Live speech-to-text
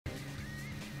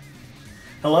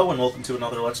Hello and welcome to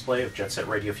another Let's Play of Jet Set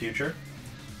Radio Future.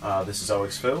 This is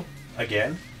OXFoo,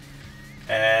 again.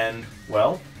 And,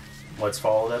 well, let's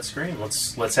follow that screen.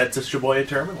 Let's head to Shibuya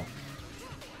Terminal.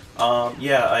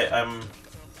 I'm...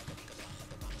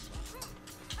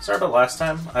 Sorry about last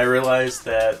time. I realized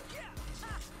that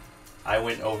I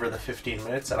went over the 15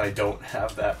 minutes and I don't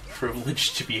have that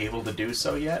privilege to be able to do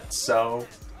so yet, so...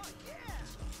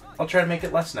 I'll try to make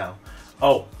it less now.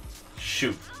 Oh,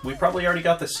 shoot. We probably already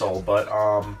got this soul, but,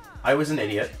 I was an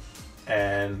idiot,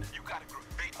 and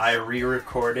I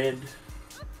re-recorded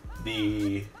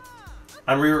the...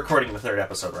 I'm re-recording the third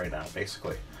episode right now,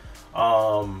 basically.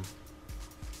 What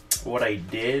I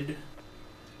did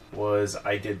was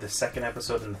I did the second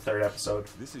episode and the third episode.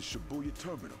 This is Shibuya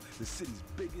Terminal, the city's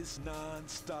biggest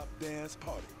non-stop dance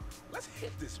party. Let's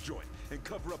hit this joint and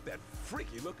cover up that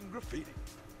freaky-looking graffiti.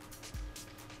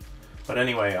 But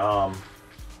anyway, I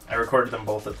recorded them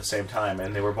both at the same time,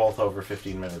 and they were both over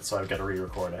 15 minutes, so I've got to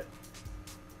re-record it.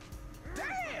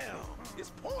 Damn!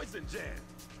 It's Poison Jam!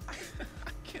 I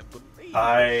can't believe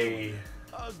I...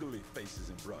 Ugly faces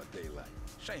in broad daylight.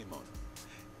 Shame on them.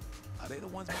 Are they the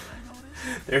ones behind all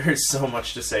this? There is so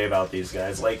much to say about these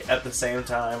guys. Like, at the same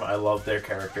time, I love their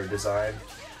character design.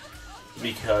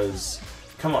 Because,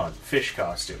 come on, fish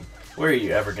costume. Where are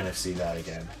you ever going to see that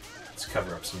again? Let's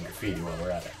cover up some graffiti while we're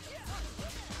at it.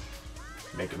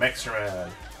 Make them extra mad.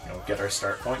 You know, get our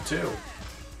start point too.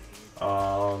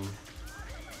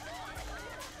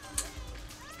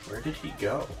 Where did he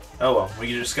go? Oh well,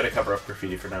 we just gotta cover up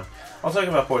graffiti for now. I'll talk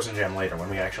about Poison Jam later when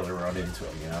we actually run into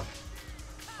him, you know?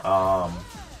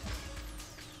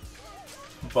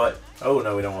 But, oh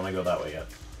no, we don't want to go that way yet.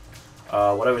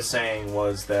 What I was saying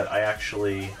was that I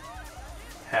actually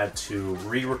had to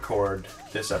re-record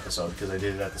this episode because I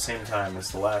did it at the same time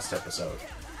as the last episode.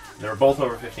 They were both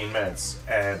over 15 minutes,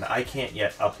 and I can't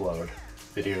yet upload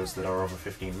videos that are over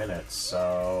 15 minutes,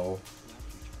 so...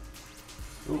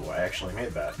 Ooh, I actually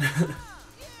made that.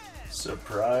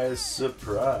 Surprise,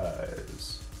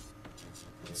 surprise.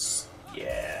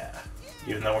 Yeah.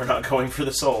 Even though we're not going for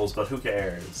the souls, but who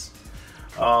cares?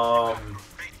 But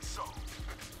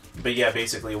yeah,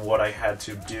 basically what I had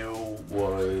to do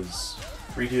was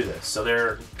redo this. So there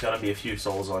are gonna be a few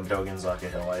souls on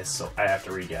Dogenzaka Hill so I have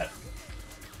to re-get.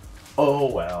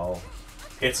 Oh well,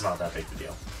 it's not that big of a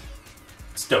deal.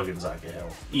 It's Dogenzaka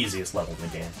Hill, easiest level in the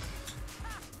game.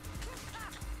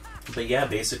 But yeah,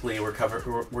 basically we're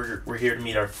here to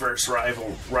meet our first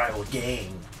rival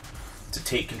gang to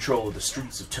take control of the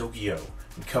streets of Tokyo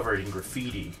and cover it in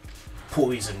graffiti.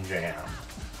 Poison Jam.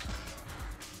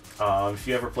 If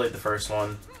you ever played the first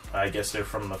one, I guess they're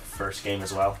from the first game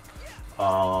as well.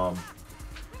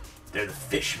 They're the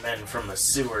fishmen from the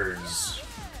sewers.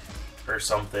 Or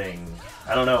something.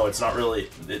 I don't know, it's not really...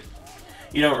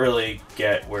 you don't really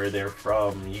get where they're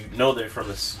from. You know they're from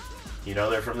the... You know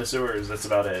they're from the sewers, that's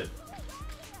about it.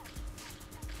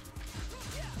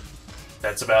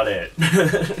 That's about it.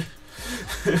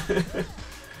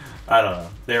 I don't know.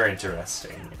 They're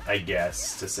interesting, I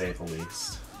guess, to say the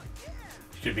least.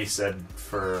 Could be said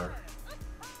for...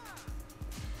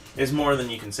 There's more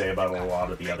than you can say about a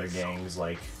lot of the other gangs,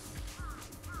 like...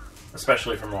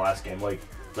 Especially from the last game, like...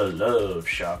 The Love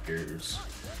Shockers.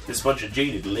 This bunch of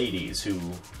jaded ladies who,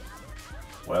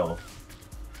 well,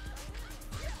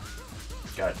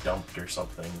 got dumped or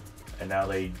something, and now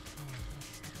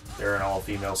they're an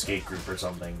all-female skate group or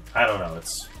something. I don't know,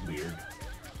 it's weird.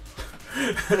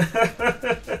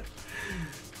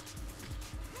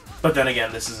 But then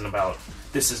again, this is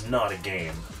not a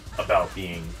game about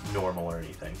being normal or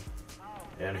anything.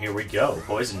 And here we go,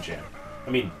 Poison Jam. I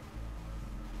mean,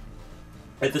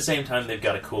 at the same time, they've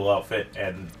got a cool outfit,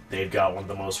 and they've got one of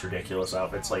the most ridiculous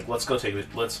outfits. Like, let's go take a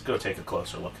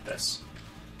closer look at this.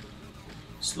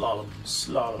 Slalom,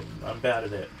 slalom. I'm bad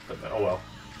at it, but oh well.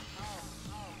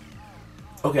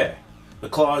 Okay, the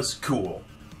claws, cool.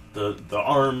 The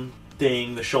arm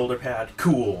thing, the shoulder pad,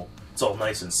 cool. It's all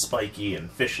nice and spiky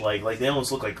and fish-like. Like, they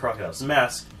almost look like crocodiles. The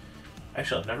mask.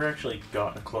 Actually, I've never actually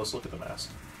gotten a close look at the mask.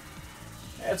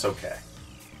 It's okay.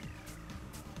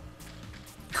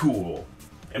 Cool.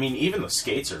 I mean, even the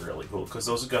skates are really cool, because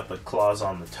those have got the claws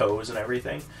on the toes and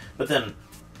everything. But then,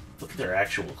 look at their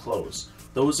actual clothes.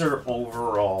 Those are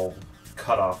overall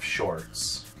cut-off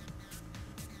shorts.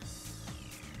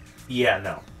 Yeah,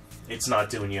 no. It's not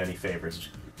doing you any favors,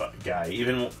 guy.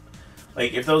 Even,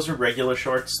 like, if those were regular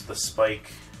shorts, the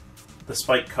spike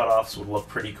cut-offs would look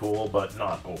pretty cool, but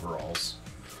not overalls.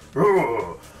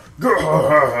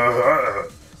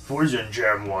 Poison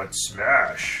Jam wants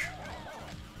smash.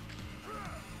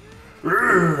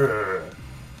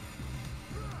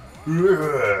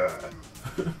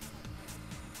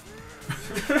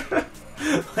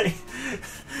 Like,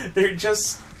 they're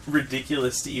just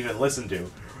ridiculous to even listen to.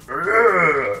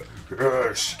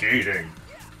 Skating.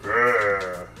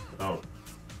 Oh,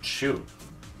 shoot.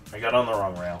 I got on the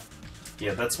wrong rail.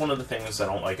 Yeah, that's one of the things I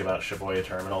don't like about Shibuya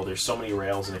Terminal. There's so many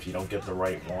rails, and if you don't get the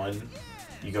right one,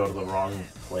 you go to the wrong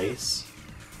place.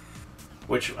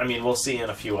 Which, I mean, we'll see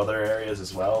in a few other areas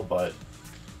as well, but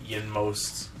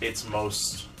it's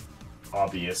most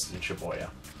obvious in Shibuya.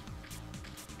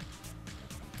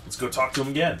 Let's go talk to him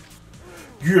again.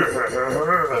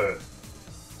 Yeah.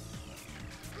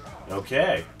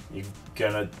 Okay, you're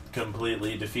gonna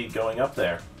completely defeat going up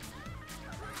there.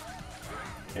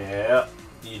 Yeah,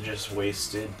 you just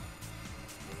wasted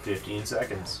 15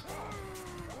 seconds.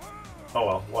 Oh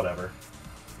well, whatever.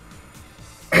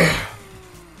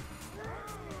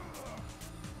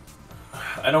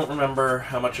 I don't remember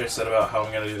how much I said about how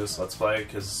I'm gonna do this Let's Play,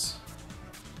 because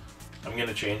I'm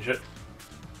gonna change it.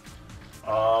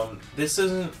 This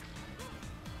isn't...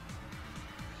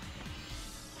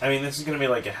 I mean, this is gonna be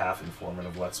like a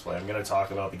half-informative Let's Play. I'm gonna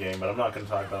talk about the game, but I'm not gonna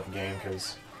talk about the game,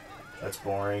 because that's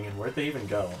boring. And where'd they even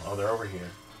go? Oh, they're over here.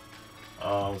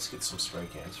 Let's get some spray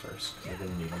cans first, because I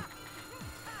didn't need them.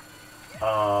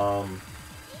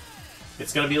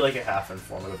 It's gonna be like a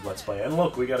half-informative Let's Play. And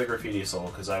look, we got a graffiti soul,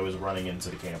 because I was running into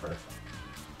the camper.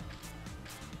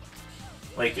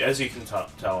 Like, as you can tell,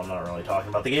 I'm not really talking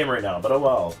about the game right now, but oh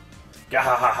well.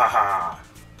 GWAHAHAHAHA!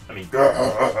 I mean,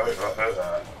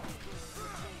 GWAHAHAHAHA!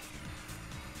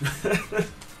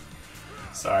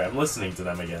 Sorry, I'm listening to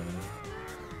them again.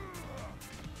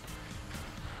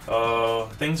 Oh,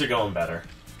 things are going better.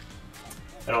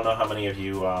 I don't know how many of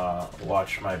you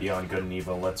watched my Beyond Good and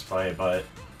Evil Let's Play, but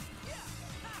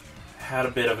had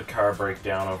a bit of a car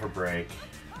breakdown over break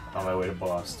on my way to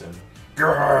Boston.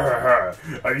 Are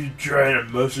you trying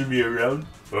to muscle me around?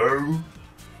 Oh?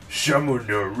 Someone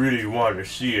don't really want to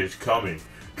see us coming.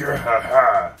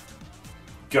 Gotta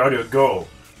go.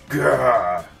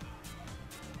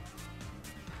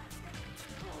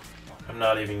 I'm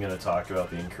not even going to talk about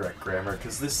the incorrect grammar,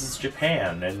 because this is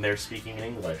Japan, and they're speaking in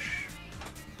English.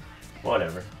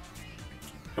 Whatever.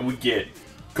 And we get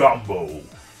Combo.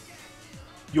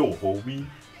 Yo, homie.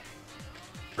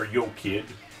 Or yo, kid.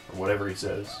 Or whatever he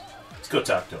says. Let's go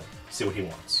talk to him. See what he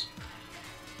wants.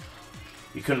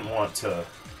 He couldn't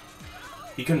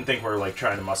think we're, like,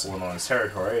 trying to muscle in on his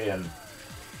territory,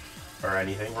 or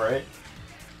anything, right?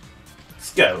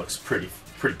 This guy looks pretty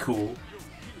cool.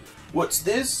 What's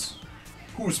this?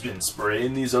 Who's been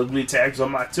spraying these ugly tags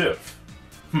on my turf?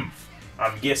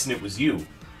 I'm guessing it was you.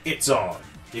 It's on.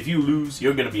 If you lose,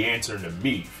 you're gonna be answering to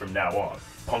me from now on,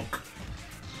 punk.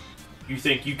 You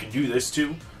think you can do this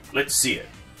too? Let's see it.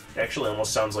 Actually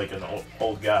almost sounds like an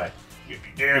old guy.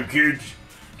 Damn kids,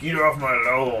 get off my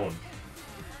lawn.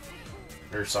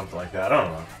 Or something like that, I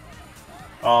don't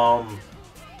know.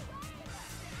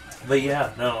 But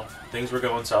yeah, no, things were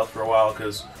going south for a while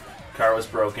because car was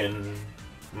broken,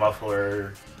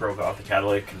 muffler broke off the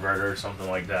catalytic converter or something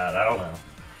like that. I don't know.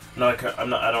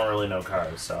 I don't really know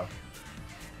cars, so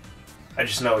I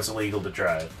just know it's illegal to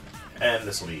drive, and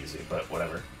this will be easy, but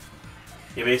whatever.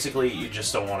 Yeah, basically, you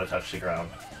just don't want to touch the ground,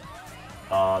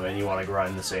 and you want to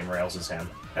grind the same rails as him.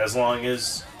 As long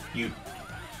as you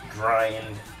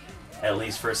grind, at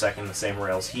least for a second, the same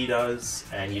rails he does,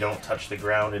 and you don't touch the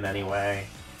ground in any way,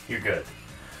 you're good.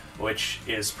 Which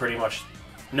is pretty much...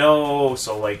 No!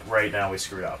 So, like, right now we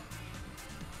screwed up.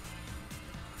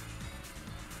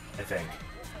 I think.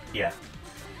 Yeah.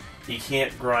 He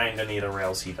can't grind any of the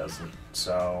rails he doesn't,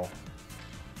 so...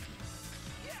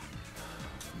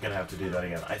 I'm gonna have to do that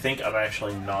again. I think I'm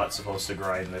actually not supposed to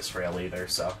grind this rail either,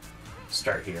 so...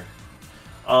 Start here.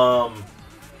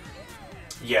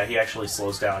 Yeah, he actually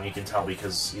slows down, you can tell,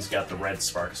 because he's got the red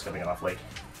sparks coming off, like...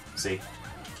 See?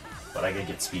 But I gotta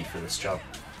get speed for this jump.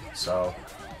 So...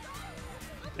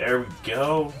 There we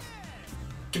go.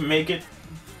 Can make it.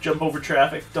 Jump over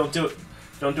traffic. Don't do it.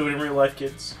 Don't do it in real life,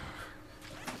 kids.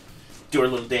 Do our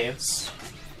little dance.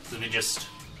 Did we just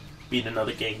beat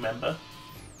another gang member?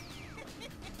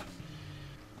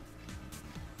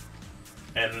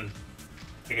 And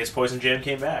I guess Poison Jam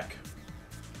came back.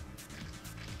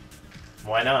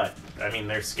 Why not? I mean,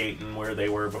 they're skating where they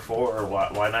were before.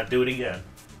 Why not do it again?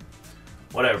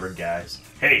 Whatever, guys.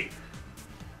 Hey!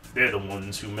 They're the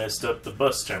ones who messed up the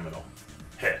bus terminal.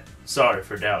 Heh, sorry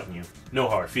for doubting you. No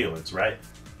hard feelings, right?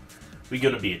 We're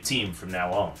gonna be a team from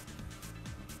now on.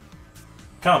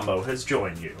 Combo has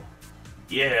joined you.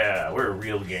 Yeah, we're a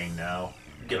real gang now.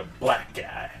 Get a black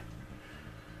guy.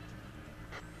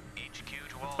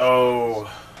 Oh,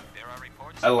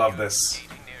 I love this.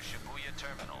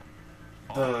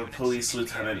 The police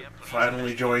lieutenant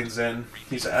finally joins in.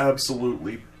 He's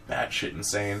absolutely batshit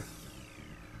insane.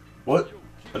 What?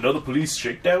 Another police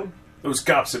shakedown? Those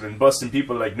cops have been busting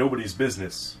people like nobody's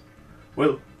business.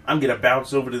 Well, I'm gonna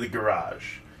bounce over to the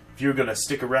garage. If you're gonna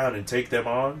stick around and take them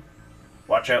on,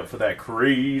 watch out for that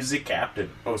crazy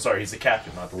captain. Oh, sorry, he's the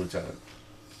captain, not the lieutenant.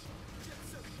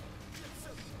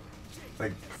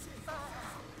 Like,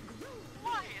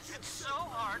 why is it so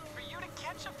hard for you to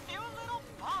catch a few little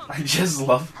bugs? I just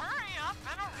love... Hurry up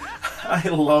and arrest I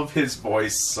love his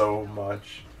voice so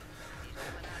much.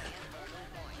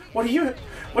 What do you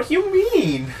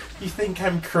mean? You think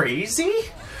I'm crazy?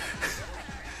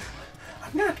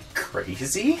 I'm not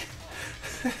crazy.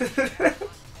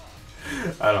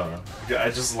 I don't know. I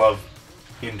just love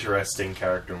interesting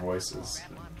character voices.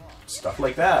 Stuff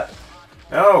like that.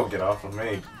 No, get off of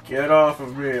me. Get off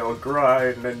of me. I'll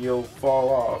grind and you'll fall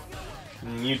off.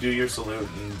 And you do your salute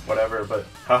and whatever, but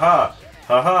haha.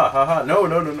 Haha, haha. No,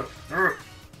 no, no, no.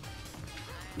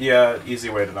 Yeah, easy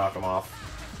way to knock them off.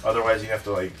 Otherwise you have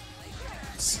to, like,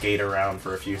 skate around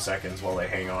for a few seconds while they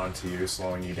hang on to you,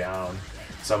 slowing you down.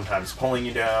 Sometimes pulling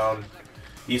you down.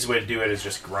 Easy way to do it is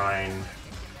just grind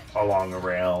along a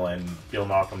rail and you'll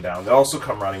knock them down. They'll also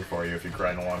come running for you if you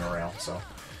grind along a rail, so...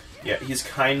 Yeah, he's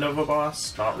kind of a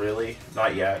boss. Not really.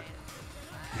 Not yet.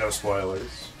 No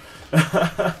spoilers.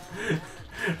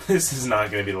 This is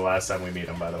not going to be the last time we meet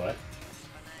him, by the way.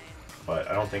 But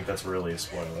I don't think that's really a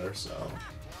spoiler, so...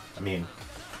 I mean,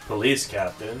 police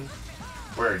captain.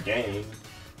 We're a gang.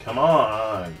 Come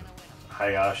on!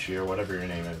 Hayashi, or whatever your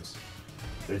name is.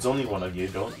 There's only one of you.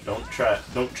 Don't try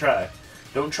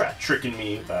tricking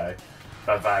me by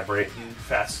vibrating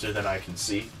faster than I can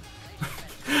see.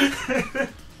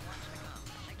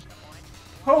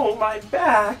 Oh, my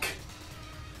back!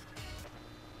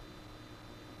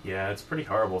 Yeah, it's pretty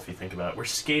horrible if you think about it. We're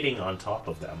skating on top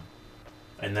of them.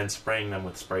 And then spraying them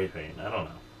with spray paint. I don't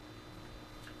know.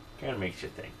 Kinda makes you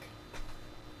think.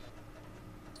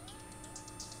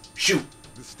 Shoot!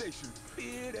 The station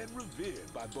feared and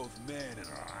revered by both man and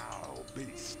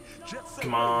beast.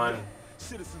 Come on.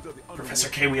 Citizens of the Professor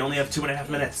K, we only have 2.5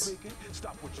 minutes.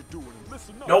 Stop what you're doing and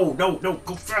listen up. No, no, no,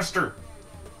 go faster!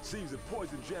 Seems that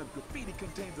Poison Jam's graffiti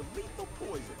contains a lethal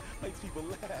poison, makes people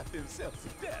laugh themselves to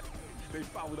death. They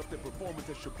followed up their performance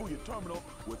at Shibuya Terminal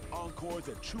with encores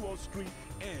at Chuo Street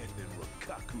and in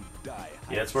Rokkaku Dai Heights.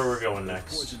 Yeah, that's where we're going The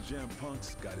next. Poison Jam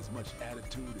punks got as much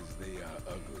attitude as they are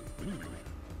ugly.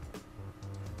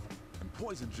 And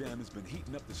Poison Jam has been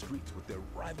heating up the streets with their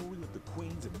rivalry with the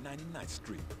Queens of 99th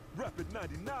Street. Rapid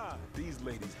 99! These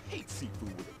ladies hate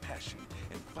seafood with a passion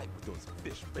and fight with those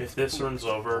fish. If this runs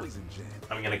over,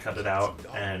 I'm gonna cut it out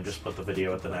and just put the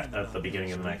video at the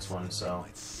beginning of the next one, so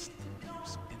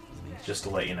just to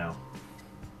let you know.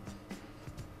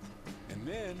 And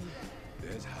then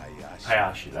there's Hayashi.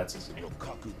 Hayashi, that's his name.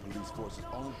 Rokkaku Police Force's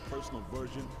own personal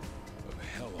version of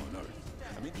hell on earth.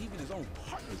 I mean, even his own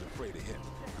partner's afraid of him.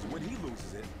 Because when he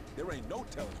loses it, there ain't no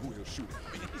telling who he'll shoot at.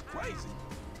 I mean, he's crazy.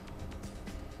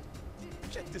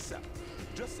 Check this out.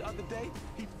 Just the other day,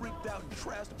 he freaked out and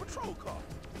trashed a patrol car.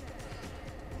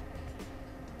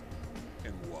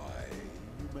 And why,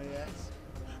 you may ask?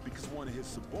 Because one of his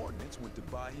subordinates went to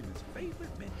buy him his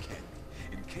favorite mint candy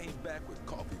and came back with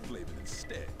coffee flavored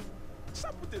instead. What's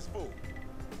up with this fool?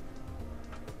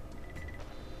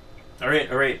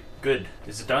 Alright, good.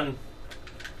 Is it done?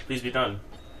 Please be done.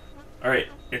 Alright,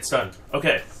 it's done.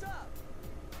 Okay.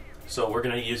 So we're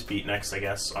gonna use beat next, I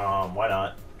guess. Why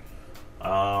not?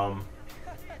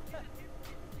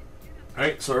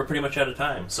 Alright, so we're pretty much out of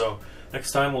time. So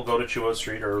next time we'll go to Chuo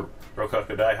Street or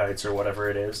Rokkaku Dai Heights or whatever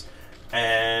it is,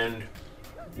 and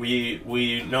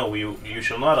you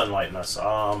shall not enlighten us.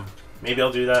 Maybe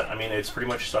I'll do that. I mean, it's pretty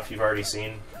much stuff you've already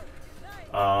seen.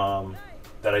 That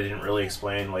I didn't really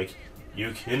explain. Like,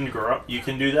 you can do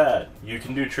that. You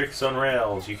can do tricks on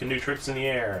rails. You can do tricks in the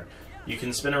air. You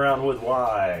can spin around with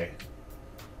Y.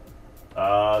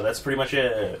 That's pretty much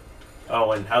it.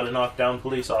 Oh, and how to knock down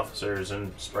police officers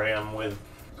and spray them with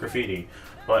graffiti.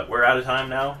 But we're out of time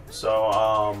now,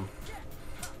 so,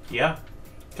 yeah.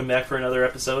 Come back for another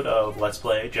episode of Let's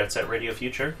Play Jet Set Radio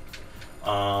Future.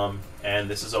 And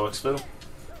this is OXFoo.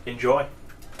 Enjoy.